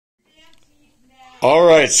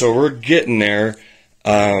Alright, so we're getting there.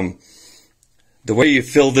 The way you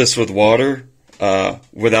fill this with water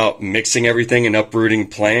without mixing everything and uprooting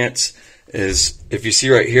plants is, if you see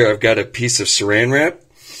right here, I've got a piece of saran wrap.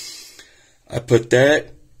 I put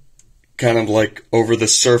that kind of like over the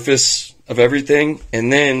surface of everything,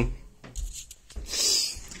 and then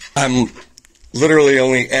I'm literally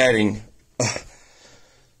only adding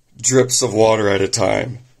drips of water at a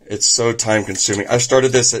time. It's so time consuming. I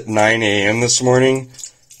started this at 9 a.m. this morning.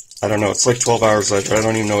 I don't know, it's like 12 hours later. I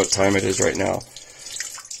don't even know what time it is right now.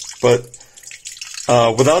 But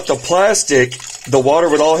without the plastic, the water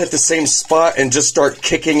would all hit the same spot and just start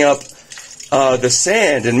kicking up the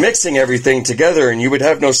sand and mixing everything together, and you would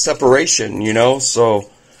have no separation, you know? So,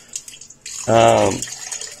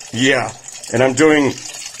 yeah. And I'm doing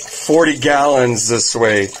 40 gallons this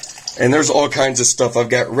way. And there's all kinds of stuff. I've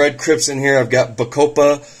got red crypts in here. I've got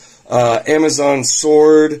bacopa, Amazon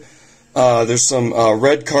sword. There's some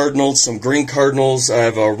red cardinals, some green cardinals. I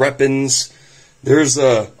have repins. There's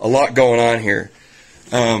a lot going on here.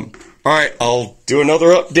 All right, I'll do another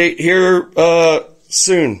update here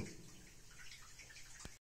soon.